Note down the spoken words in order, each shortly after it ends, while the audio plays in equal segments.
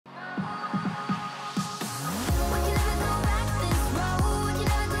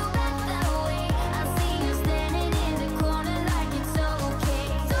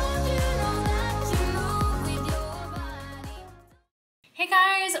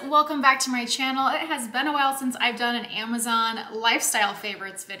welcome back to my channel. It has been a while since I've done an Amazon lifestyle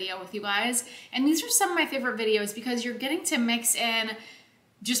favorites video with you guys, and these are some of my favorite videos because you're getting to mix in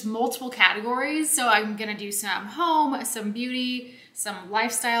just multiple categories. So I'm gonna do some home, some beauty, some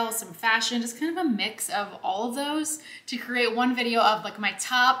lifestyle, some fashion, just kind of a mix of all of those to create one video of like my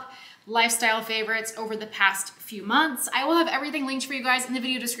top lifestyle favorites over the past few months. I will have everything linked for you guys in the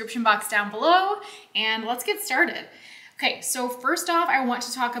video description box down below, and let's get started. Okay, so first off, I want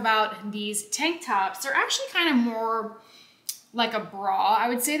to talk about these tank tops. They're actually kind of more like a bra. I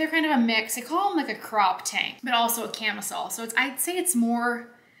would say they're kind of a mix. I call them like a crop tank, but also a camisole. So I'd say it's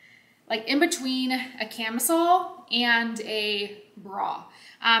more like in between a camisole and a bra.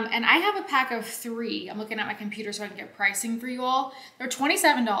 And I have a pack of 3. I'm looking at my computer so I can get pricing for you all. They're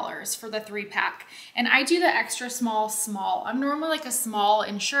 $27 for the 3-pack. And I do the extra small. I'm normally like a small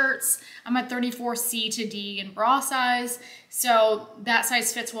in shirts. I'm at 34C to D in bra size. So that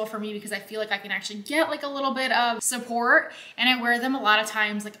size fits well for me because I feel like I can actually get like a little bit of support. And I wear them a lot of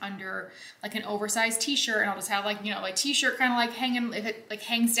times like under like an oversized t-shirt, and I'll just have like, you know, a t-shirt kind of like hanging, if it like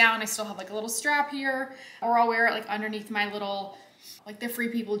hangs down, I still have like a little strap here, or I'll wear it like underneath my little, like the Free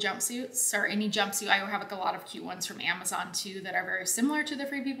People jumpsuits, or any jumpsuit. I have like a lot of cute ones from Amazon too that are very similar to the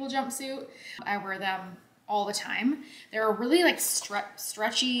Free People jumpsuit. I wear them all the time. They're a really like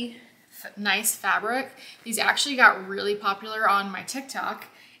stretchy, nice fabric. These actually got really popular on my TikTok,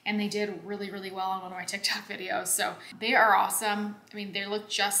 and they did really well on one of my TikTok videos. So they are awesome. I mean, they look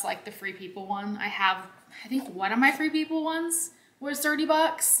just like the Free People one. I think one of my Free People ones was 30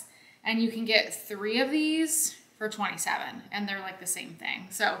 bucks, and you can get 3 of these for 27, and they're like the same thing.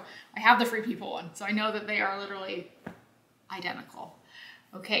 So I have the Free People one, so I know that they are literally identical.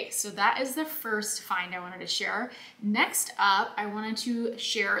 Okay, so that is the first find I wanted to share. Next up, I wanted to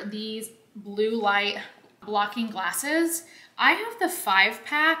share these blue light blocking glasses. I have the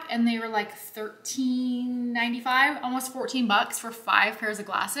 5-pack, and they were like $13.95, almost 14 bucks for 5 pairs of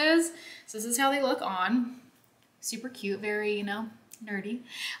glasses. So this is how they look on. Super cute, very, you know, nerdy.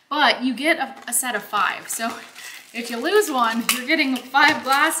 But you get a set of 5. So if you lose one, you're getting 5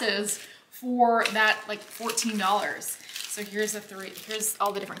 glasses for that like $14. So here's here's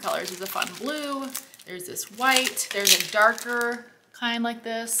all the different colors. There's a fun blue, there's this white, there's a darker kind like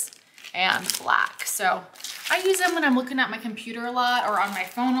this, and black. So I use them when I'm looking at my computer a lot or on my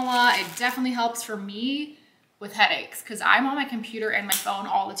phone a lot. It definitely helps for me with headaches because I'm on my computer and my phone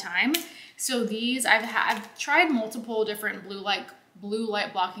all the time. So these, I've tried multiple different blue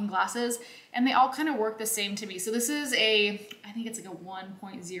light blocking glasses, and they all kind of work the same to me. So this is I think it's like a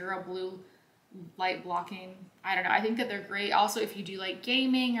 1.0 blue light blocking. I don't know. I think that they're great. Also, if you do like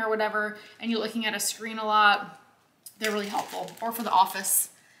gaming or whatever, and you're looking at a screen a lot, they're really helpful. Or for the office,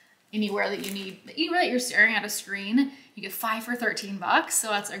 anywhere that you're staring at a screen, you get 5 for 13 bucks. So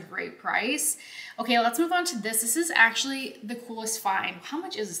that's a great price. Okay, let's move on to this. This is actually the coolest find. How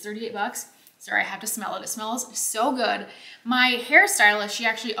much is this? 38 bucks? Sorry, I have to smell it. It smells so good. My hairstylist, she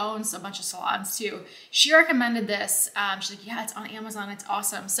actually owns a bunch of salons too. She recommended this. She's like, yeah, it's on Amazon. It's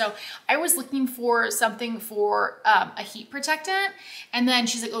awesome. So I was looking for something for a heat protectant. And then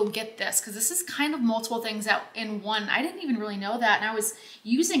she's like, oh, get this. Because this is kind of multiple things out in one. I didn't even really know that. And I was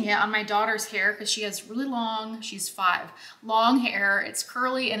using it on my daughter's hair because she has really long, she's 5, long hair. It's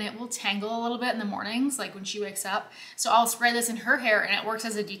curly and it will tangle a little bit in the mornings, like when she wakes up. So I'll spray this in her hair, and it works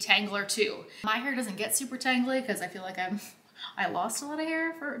as a detangler too. My hair doesn't get super tangly because I feel like I lost a lot of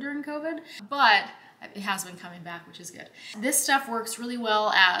hair during COVID, but it has been coming back, which is good. This stuff works really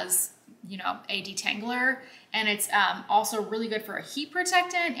well as, you know, a detangler, and it's also really good for a heat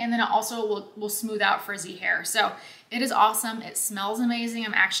protectant, and then it also will smooth out frizzy hair. So it is awesome. It smells amazing.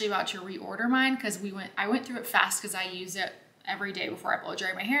 I'm actually about to reorder mine because I went through it fast because I use it every day before I blow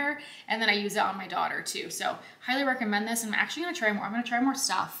dry my hair, and then I use it on my daughter too. So highly recommend this, and I'm actually gonna try more. I'm gonna try more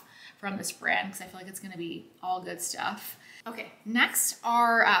stuff from this brand because I feel like it's gonna be all good stuff. Okay, next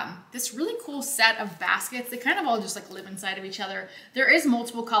are this really cool set of baskets. They kind of all just like live inside of each other. There is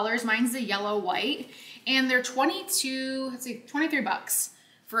multiple colors. Mine's the yellow white, and they're 23 bucks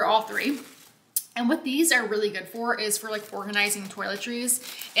for all 3. And what these are really good for is for like organizing toiletries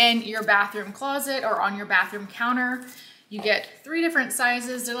in your bathroom closet or on your bathroom counter. You get 3 different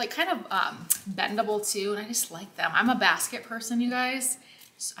sizes. They're like kind of bendable too, and I just like them. I'm a basket person, you guys.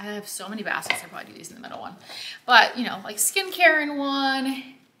 I have so many baskets. I probably do these in the middle one. But, you know, like skincare in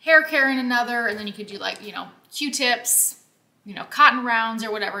one, hair care in another, and then you could do like, you know, Q-tips, you know, cotton rounds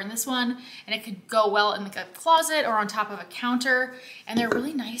or whatever in this one. And it could go well in like a closet or on top of a counter. And they're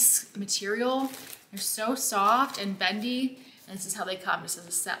really nice material. They're so soft and bendy. And this is how they come, just as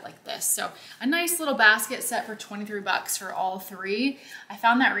a set like this. So a nice little basket set for 23 bucks for all 3. I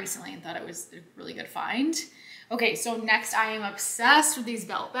found that recently and thought it was a really good find. Okay, so next I am obsessed with these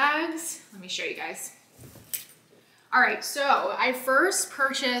belt bags. Let me show you guys. All right, so I first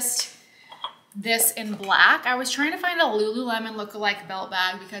purchased this in black. I was trying to find a Lululemon lookalike belt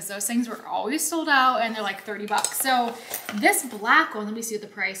bag because those things were always sold out and they're like 30 bucks. So this black one, let me see what the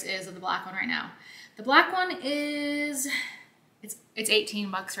price is of the black one right now. The black one is, it's 18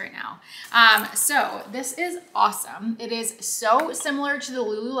 bucks right now. So this is awesome. It is so similar to the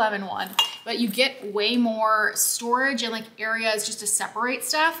Lululemon one, but you get way more storage and like areas just to separate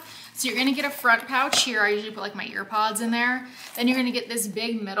stuff. So you're gonna get a front pouch here. I usually put like my ear pods in there. Then you're gonna get this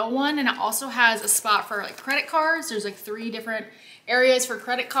big middle one, and it also has a spot for like credit cards. There's like 3 different areas for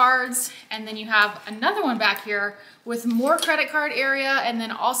credit cards. And then you have another one back here with more credit card area and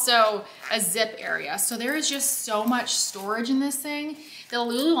then also a zip area. So there is just so much storage in this thing. The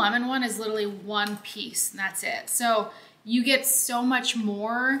Lululemon one is literally 1 piece and that's it. So you get so much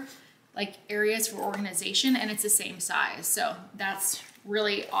more like areas for organization and it's the same size. So that's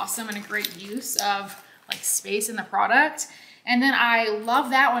really awesome and a great use of like space in the product. And then I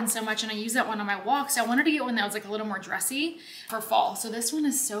love that one so much and I use that one on my walks. I wanted to get one that was like a little more dressy for fall. So this one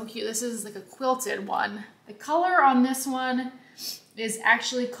is so cute. This is like a quilted one. The color on this one is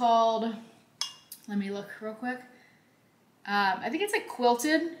actually called, let me look real quick. I think it's like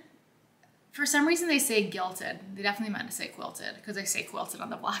quilted. For some reason they say gilted. They definitely meant to say quilted because they say quilted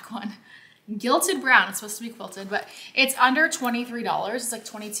on the black one. Gilted brown, it's supposed to be quilted, but it's under $23. It's like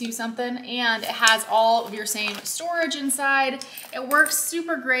 22 something, and it has all of your same storage inside. It works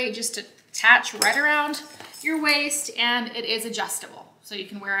super great just to attach right around your waist, and it is adjustable. So you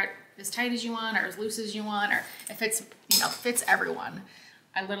can wear it as tight as you want or as loose as you want, or if it's, you know, fits everyone.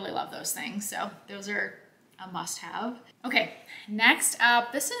 I literally love those things. So those are a must-have. Okay, next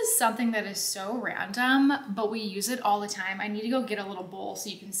up, this is something that is so random, but we use it all the time. I need to go get a little bowl so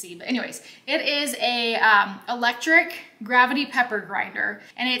you can see. But anyways, it is a electric gravity pepper grinder,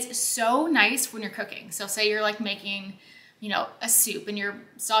 and it's so nice when you're cooking. So say you're like making, you know, a soup and you're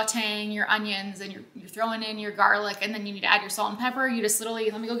sauteing your onions and you're throwing in your garlic, and then you need to add your salt and pepper. You just literally,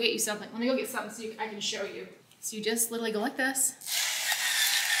 let me go get you something. Let me go get something so I can show you. So you just literally go like this.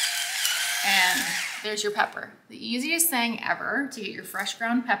 And there's your pepper. The easiest thing ever to get your fresh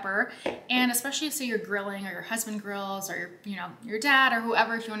ground pepper, and especially if say you're grilling or your husband grills or your, you know, your dad or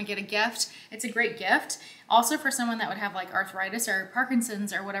whoever, if you want to get a gift, it's a great gift. Also for someone that would have like arthritis or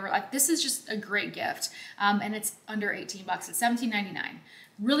Parkinson's or whatever, like this is just a great gift. And it's under 18 bucks. It's $17.99.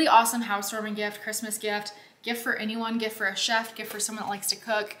 Really awesome housewarming gift, Christmas gift. Gift for anyone, gift for a chef, gift for someone that likes to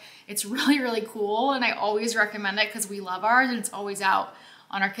cook. It's really, really cool. And I always recommend it because we love ours and it's always out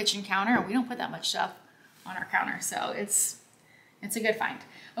on our kitchen counter, and we don't put that much stuff on our counter, so it's a good find.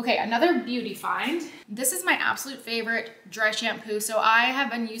 Okay, another beauty find. This is my absolute favorite dry shampoo. So I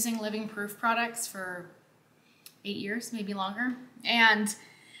have been using Living Proof products for 8 years, maybe longer. And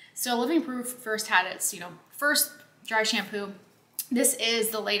so Living Proof first had its, you know, first dry shampoo. This is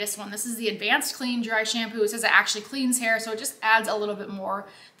the latest one. This is the Advanced Clean Dry Shampoo. It says it actually cleans hair, so it just adds a little bit more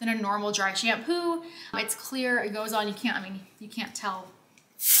than a normal dry shampoo. It's clear, it goes on, you can't tell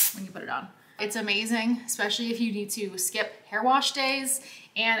when you put it on. It's amazing, especially if you need to skip hair wash days,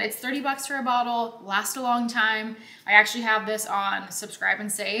 and it's 30 bucks for a bottle, lasts a long time. I actually have this on subscribe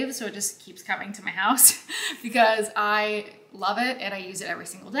and save, so it just keeps coming to my house because I love it and I use it every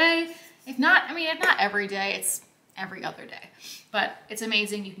single day. If not every day, it's every other day, but it's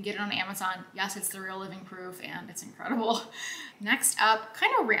amazing. You can get it on Amazon. Yes, it's the real Living Proof and it's incredible. Next up,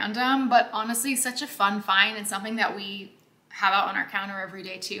 kind of random, but honestly such a fun find and something that we have out on our counter every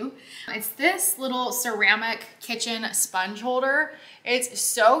day too. It's this little ceramic kitchen sponge holder. It's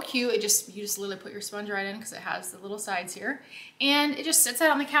so cute. You just literally put your sponge right in because it has the little sides here, and it just sits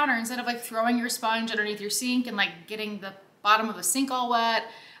out on the counter instead of like throwing your sponge underneath your sink and like getting the bottom of the sink all wet,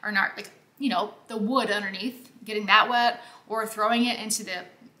 or not, like, you know, the wood underneath, getting that wet, or throwing it into the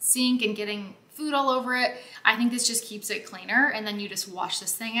sink and getting food all over it. I think this just keeps it cleaner, and then you just wash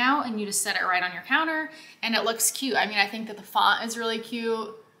this thing out and you just set it right on your counter and it looks cute. I mean, I think that the font is really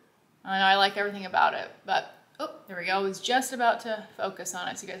cute. I know, I like everything about it, but oh, there we go. I was just about to focus on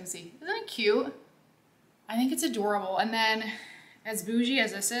it so you guys can see. Isn't it cute? I think it's adorable. And then as bougie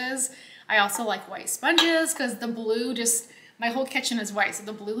as this is, I also like white sponges because the blue just, my whole kitchen is white, so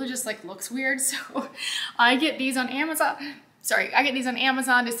the blue just like looks weird. So I get these on Amazon. I get these on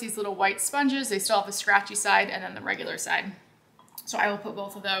Amazon, just these little white sponges. They still have the scratchy side and then the regular side. So I will put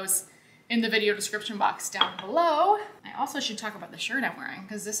both of those in the video description box down below. I also should talk about the shirt I'm wearing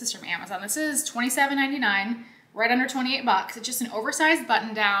because this is from Amazon. This is $27.99 right under 28 bucks. It's just an oversized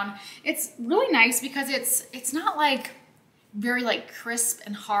button down. It's really nice because it's not like very like crisp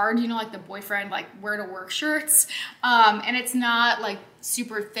and hard, you know, like the boyfriend like wear to work shirts. And it's not like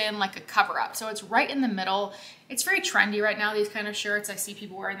super thin like a cover up. So it's right in the middle. It's very trendy right now, these kind of shirts. I see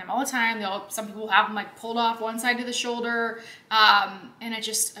people wearing them all the time. Some people have them like pulled off one side to the shoulder. And it's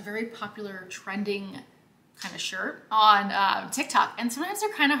just a very popular trending kind of shirt on TikTok. And sometimes they're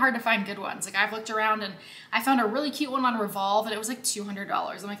kind of hard to find good ones. Like I've looked around and I found a really cute one on Revolve and it was like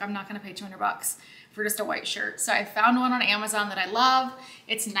 $200. I'm like, I'm not gonna pay 200 bucks for just a white shirt. So I found one on Amazon that I love.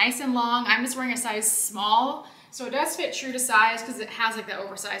 It's nice and long. I'm just wearing a size small. So it does fit true to size because it has like the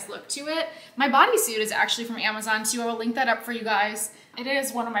oversized look to it. My bodysuit is actually from Amazon too. I will link that up for you guys. It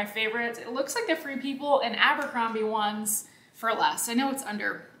is one of my favorites. It looks like the Free People and Abercrombie ones for less. I know it's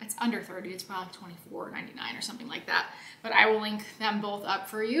under 30. It's probably $24.99 or something like that. But I will link them both up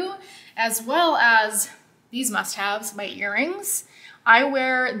for you, as well as these must-haves, my earrings. I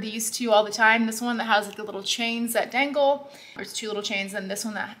wear these two all the time. This one that has like the little chains that dangle. There's two little chains, and this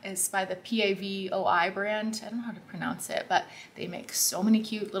one that is by the PAVOI brand. I don't know how to pronounce it, but they make so many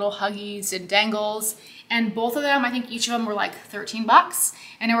cute little huggies and dangles. And both of them, I think each of them were like 13 bucks.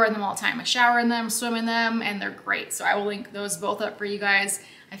 And I wear them all the time. I shower in them, swim in them, and they're great. So I will link those both up for you guys.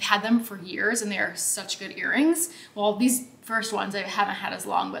 I've had them for years, and they are such good earrings. Well, these first ones I haven't had as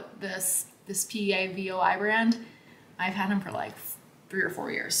long, but this PAVOI brand, I've had them for like 3 or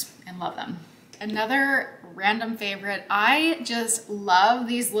 4 years and love them. Another random favorite, I just love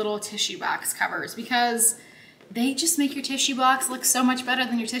these little tissue box covers because they just make your tissue box look so much better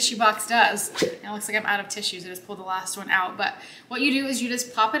than your tissue box does. It looks like I'm out of tissues. I just pulled the last one out, but what you do is you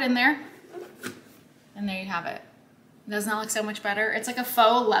just pop it in there and there you have it. Doesn't that look so much better? It's like a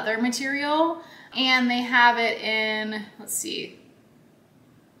faux leather material and they have it in, let's see,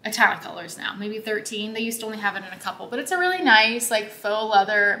 a ton of colors now, maybe 13. They used to only have it in a couple, but it's a really nice like faux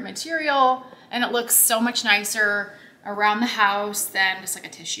leather material and it looks so much nicer around the house than just like a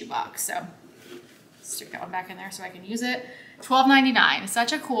tissue box. So stick that one back in there so I can use it. $12.99,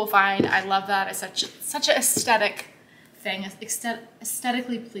 such a cool find. I love that. It's such an aesthetic thing,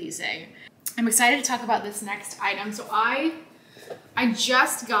 aesthetically pleasing. I'm excited to talk about this next item. So I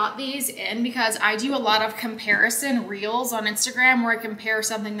just got these in because I do a lot of comparison reels on Instagram where I compare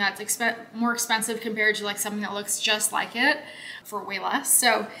something that's more expensive compared to like something that looks just like it for way less.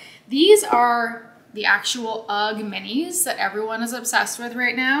 So these are the actual UGG minis that everyone is obsessed with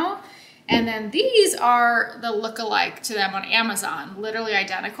right now. And then these are the look-alike to them on Amazon, literally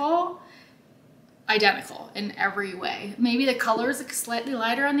identical in every way. Maybe the colors are slightly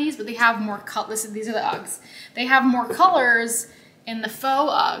lighter on these, but they have more colors. These are the UGGs. They have more colors in the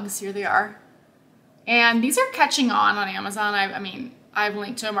faux Uggs. Here they are. And these are catching on Amazon. I mean, I've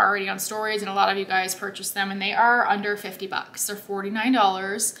linked to them already on stories and a lot of you guys purchased them and they are under 50 bucks. They're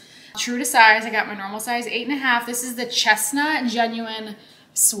 $49. True to size, I got my normal size 8.5. This is the Chestnut Genuine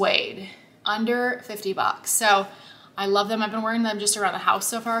Suede, under 50 bucks. So I love them. I've been wearing them just around the house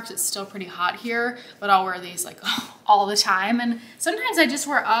so far because it's still pretty hot here, but I'll wear these like all the time. And sometimes I just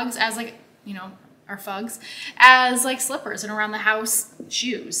wear Uggs as like, you know, or Fugs as like slippers and around the house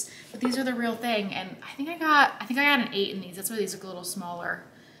shoes. But these are the real thing. And I think I got an 8 in these. That's why these look a little smaller.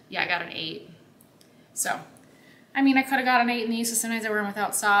 Yeah, I got an 8. So, I mean, I could have got an 8 in these, so sometimes I wear them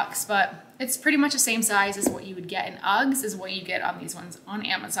without socks, but it's pretty much the same size as what you would get in Uggs is what you get on these ones on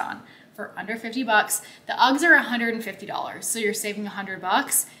Amazon for under 50 bucks. The Uggs are $150, so you're saving 100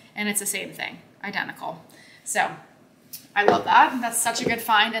 bucks, and it's the same thing, identical. So, I love that. That's such a good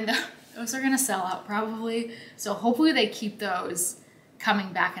find, and those are gonna sell out probably. So hopefully they keep those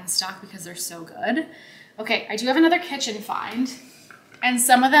coming back in stock because they're so good. Okay, I do have another kitchen find and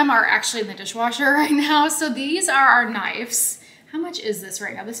some of them are actually in the dishwasher right now. So these are our knives. How much is this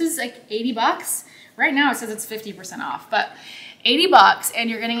right now? This is like 80 bucks. Right now it says it's 50% off, but 80 bucks and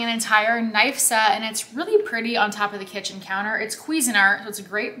you're getting an entire knife set and it's really pretty on top of the kitchen counter. It's Cuisinart, so it's a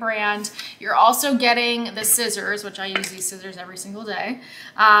great brand. You're also getting the scissors, which I use these scissors every single day.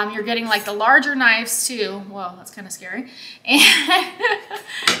 You're getting like the larger knives too. Whoa, that's kind of scary. And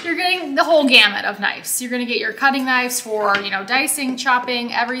you're getting the whole gamut of knives. You're gonna get your cutting knives for, you know, dicing,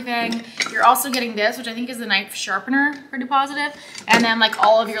 chopping, everything. You're also getting this, which I think is the knife sharpener, pretty positive. And then like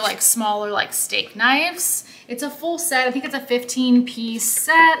all of your like smaller like steak knives. It's a full set. I think it's a 15-piece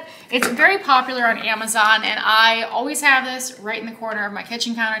set. It's very popular on Amazon and I always have this right in the corner of my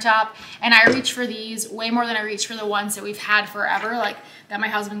kitchen countertop and I reach for these way more than I reach for the ones that we've had forever, like that my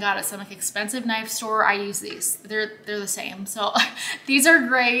husband got at some like expensive knife store. I use these. They're the same. So these are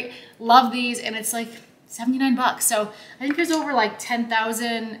great. Love these and it's like 79 bucks. So I think there's over like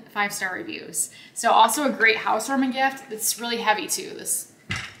 10,000 5-star reviews. So also a great housewarming gift. It's really heavy too, this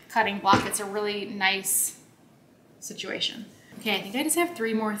cutting block. It's a really nice situation. Okay, I think I just have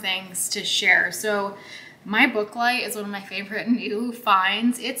 3 more things to share. So my book light is one of my favorite new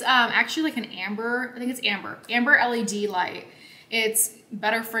finds. It's actually like an amber, I think it's amber LED light. It's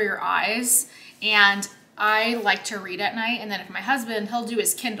better for your eyes, and I like to read at night, and then if my husband, he'll do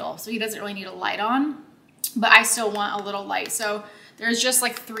his Kindle, so he doesn't really need a light on, but I still want a little light. So there's just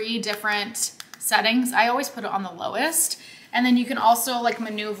like 3 different settings. I always put it on the lowest, and then you can also like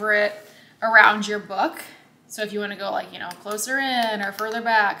maneuver it around your book. So if you want to go like, you know, closer in or further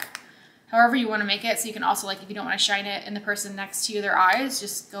back, however you want to make it. So you can also, like, if you don't want to shine it in the person next to you, their eyes,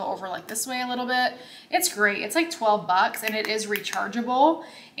 just go over like this way a little bit. It's great. It's like 12 bucks, and it is rechargeable,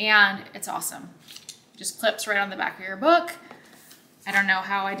 and it's awesome. Just clips right on the back of your book. I don't know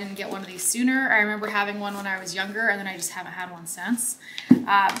how I didn't get one of these sooner. I remember having one when I was younger, and then I just haven't had one since.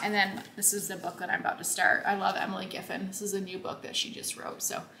 And then this is the book that I'm about to start. I love Emily Giffin. This is a new book that she just wrote.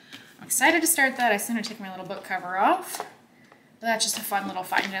 So I'm excited to start that. I just going to take my little book cover off. But that's just a fun little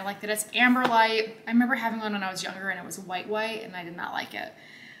find. I like that it's amber light. I remember having one when I was younger, and it was white, and I did not like it.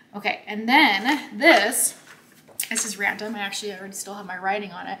 Okay, and then this is random. I already still have my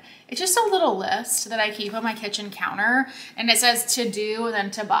writing on it. It's just a little list that I keep on my kitchen counter, and it says to do and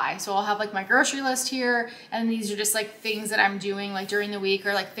then to buy. So I'll have like my grocery list here, and these are just like things that I'm doing like during the week,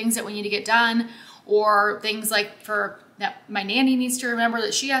 or like things that we need to get done, or things like for that my nanny needs to remember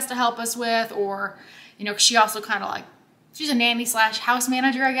that she has to help us with, or, you know, she also kind of like, she's a nanny / house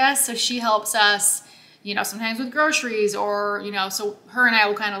manager, I guess. So she helps us, you know, sometimes with groceries, or, you know, so her and I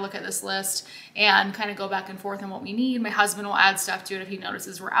will kind of look at this list and kind of go back and forth on what we need. My husband will add stuff to it if he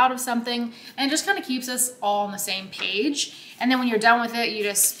notices we're out of something, and it just kind of keeps us all on the same page. And then when you're done with it, you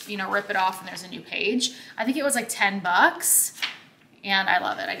just, you know, rip it off and there's a new page. I think it was like 10 bucks, and I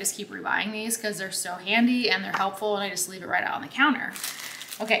love it. I just keep rebuying these because they're so handy and they're helpful, and I just leave it right out on the counter.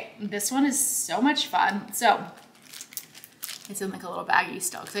 Okay, this one is so much fun. So it's in like a little baggie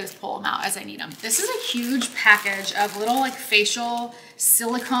still because I just pull them out as I need them. This is a huge package of little like facial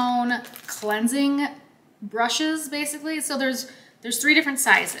silicone cleansing brushes, basically. So there's 3 different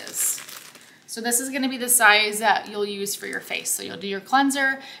sizes. So this is going to be the size that you'll use for your face. So you'll do your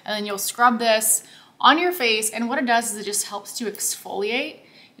cleanser, and then you'll scrub this on your face, and what it does is it just helps to exfoliate.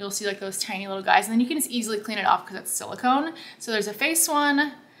 You'll see like those tiny little guys, and then you can just easily clean it off because it's silicone. So there's a face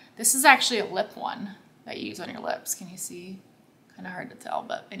one. This is actually a lip one that you use on your lips. Can you see? Kind of hard to tell,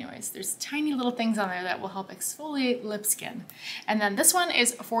 but anyways, there's tiny little things on there that will help exfoliate lip skin. And then this one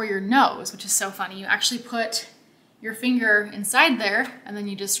is for your nose, which is so funny. You actually put your finger inside there, and then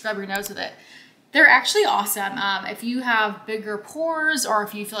you just scrub your nose with it. They're actually awesome. If you have bigger pores, or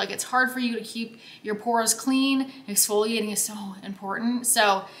if you feel like it's hard for you to keep your pores clean, exfoliating is so important.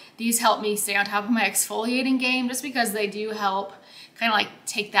 So these help me stay on top of my exfoliating game, just because they do help kind of like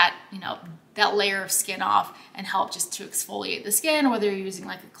take that, you know, that layer of skin off and help just to exfoliate the skin, whether you're using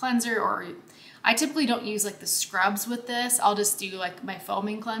like a cleanser, or I typically don't use like the scrubs with this. I'll just do like my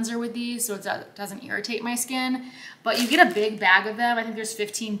foaming cleanser with these so it doesn't irritate my skin. But you get a big bag of them. I think there's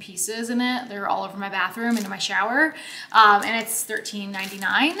 15 pieces in it. They're all over my bathroom and in my shower. And it's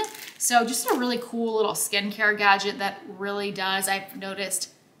 $13.99. So just a really cool little skincare gadget that really does, I've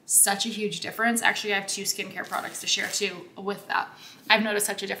noticed, such a huge difference. Actually, I have 2 skincare products to share too with that. I've noticed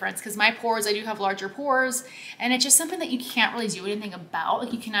such a difference because my pores, I do have larger pores, and it's just something that you can't really do anything about.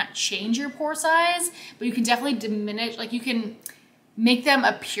 Like, you cannot change your pore size, but you can definitely diminish, like you can make them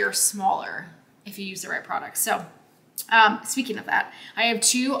appear smaller if you use the right products. So speaking of that, I have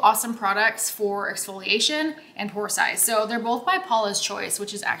 2 awesome products for exfoliation and pore size. So they're both by Paula's Choice,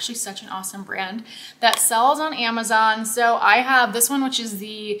 which is actually such an awesome brand that sells on Amazon. So I have this one, which is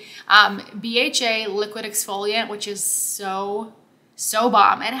the BHA liquid exfoliant, which is so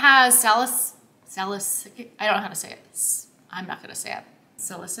bomb. It has salicylic, I don't know how to say it. I'm not gonna say it.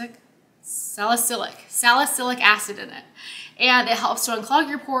 Salicylic acid in it. And it helps to unclog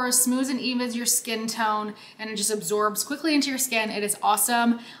your pores, smooths and evens your skin tone, and it just absorbs quickly into your skin. It is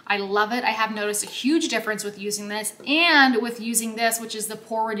awesome. I love it. I have noticed a huge difference with using this, and with using this, which is the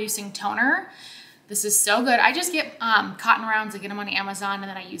pore reducing toner. This is so good. I just get cotton rounds. I get them on Amazon, and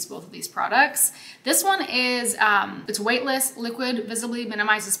then I use both of these products. This one is, it's weightless, liquid, visibly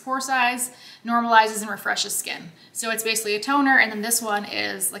minimizes pore size, normalizes and refreshes skin. So it's basically a toner, and then this one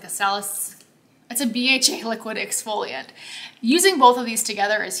is like it's a BHA liquid exfoliant. Using both of these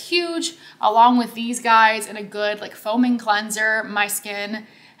together is huge, along with these guys and a good like foaming cleanser. My skin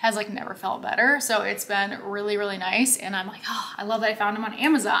has like never felt better. So it's been really, really nice. And I'm like, oh, I love that I found them on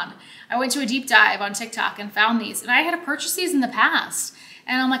Amazon. I went to a deep dive on TikTok and found these, and I had to purchase these in the past.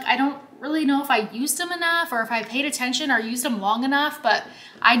 And I'm like, I don't really know if I used them enough or if I paid attention or used them long enough, but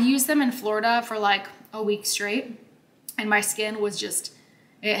I'd used them in Florida for like a week straight, and my skin was just,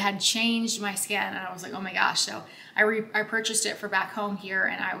 it had changed my skin, and I was like, oh my gosh. So I purchased it for back home here,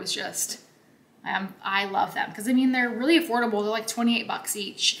 and I was just, I love them because I mean, they're really affordable. They're like 28 bucks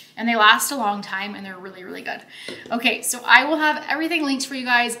each, and they last a long time, and they're really, really good. Okay, so I will have everything linked for you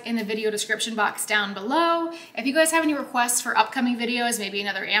guys in the video description box down below. If you guys have any requests for upcoming videos, maybe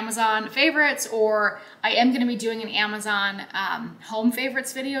another Amazon favorites, or I am going to be doing an Amazon home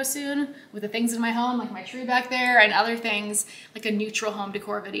favorites video soon with the things in my home, like my tree back there and other things, like a neutral home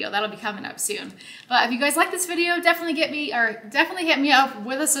decor video. That'll be coming up soon. But if you guys like this video, definitely hit me up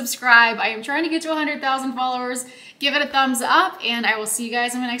with a subscribe. I am trying to get to 100,000 followers. Give it a thumbs up, and I will see you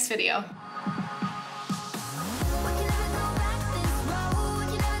guys in my next video.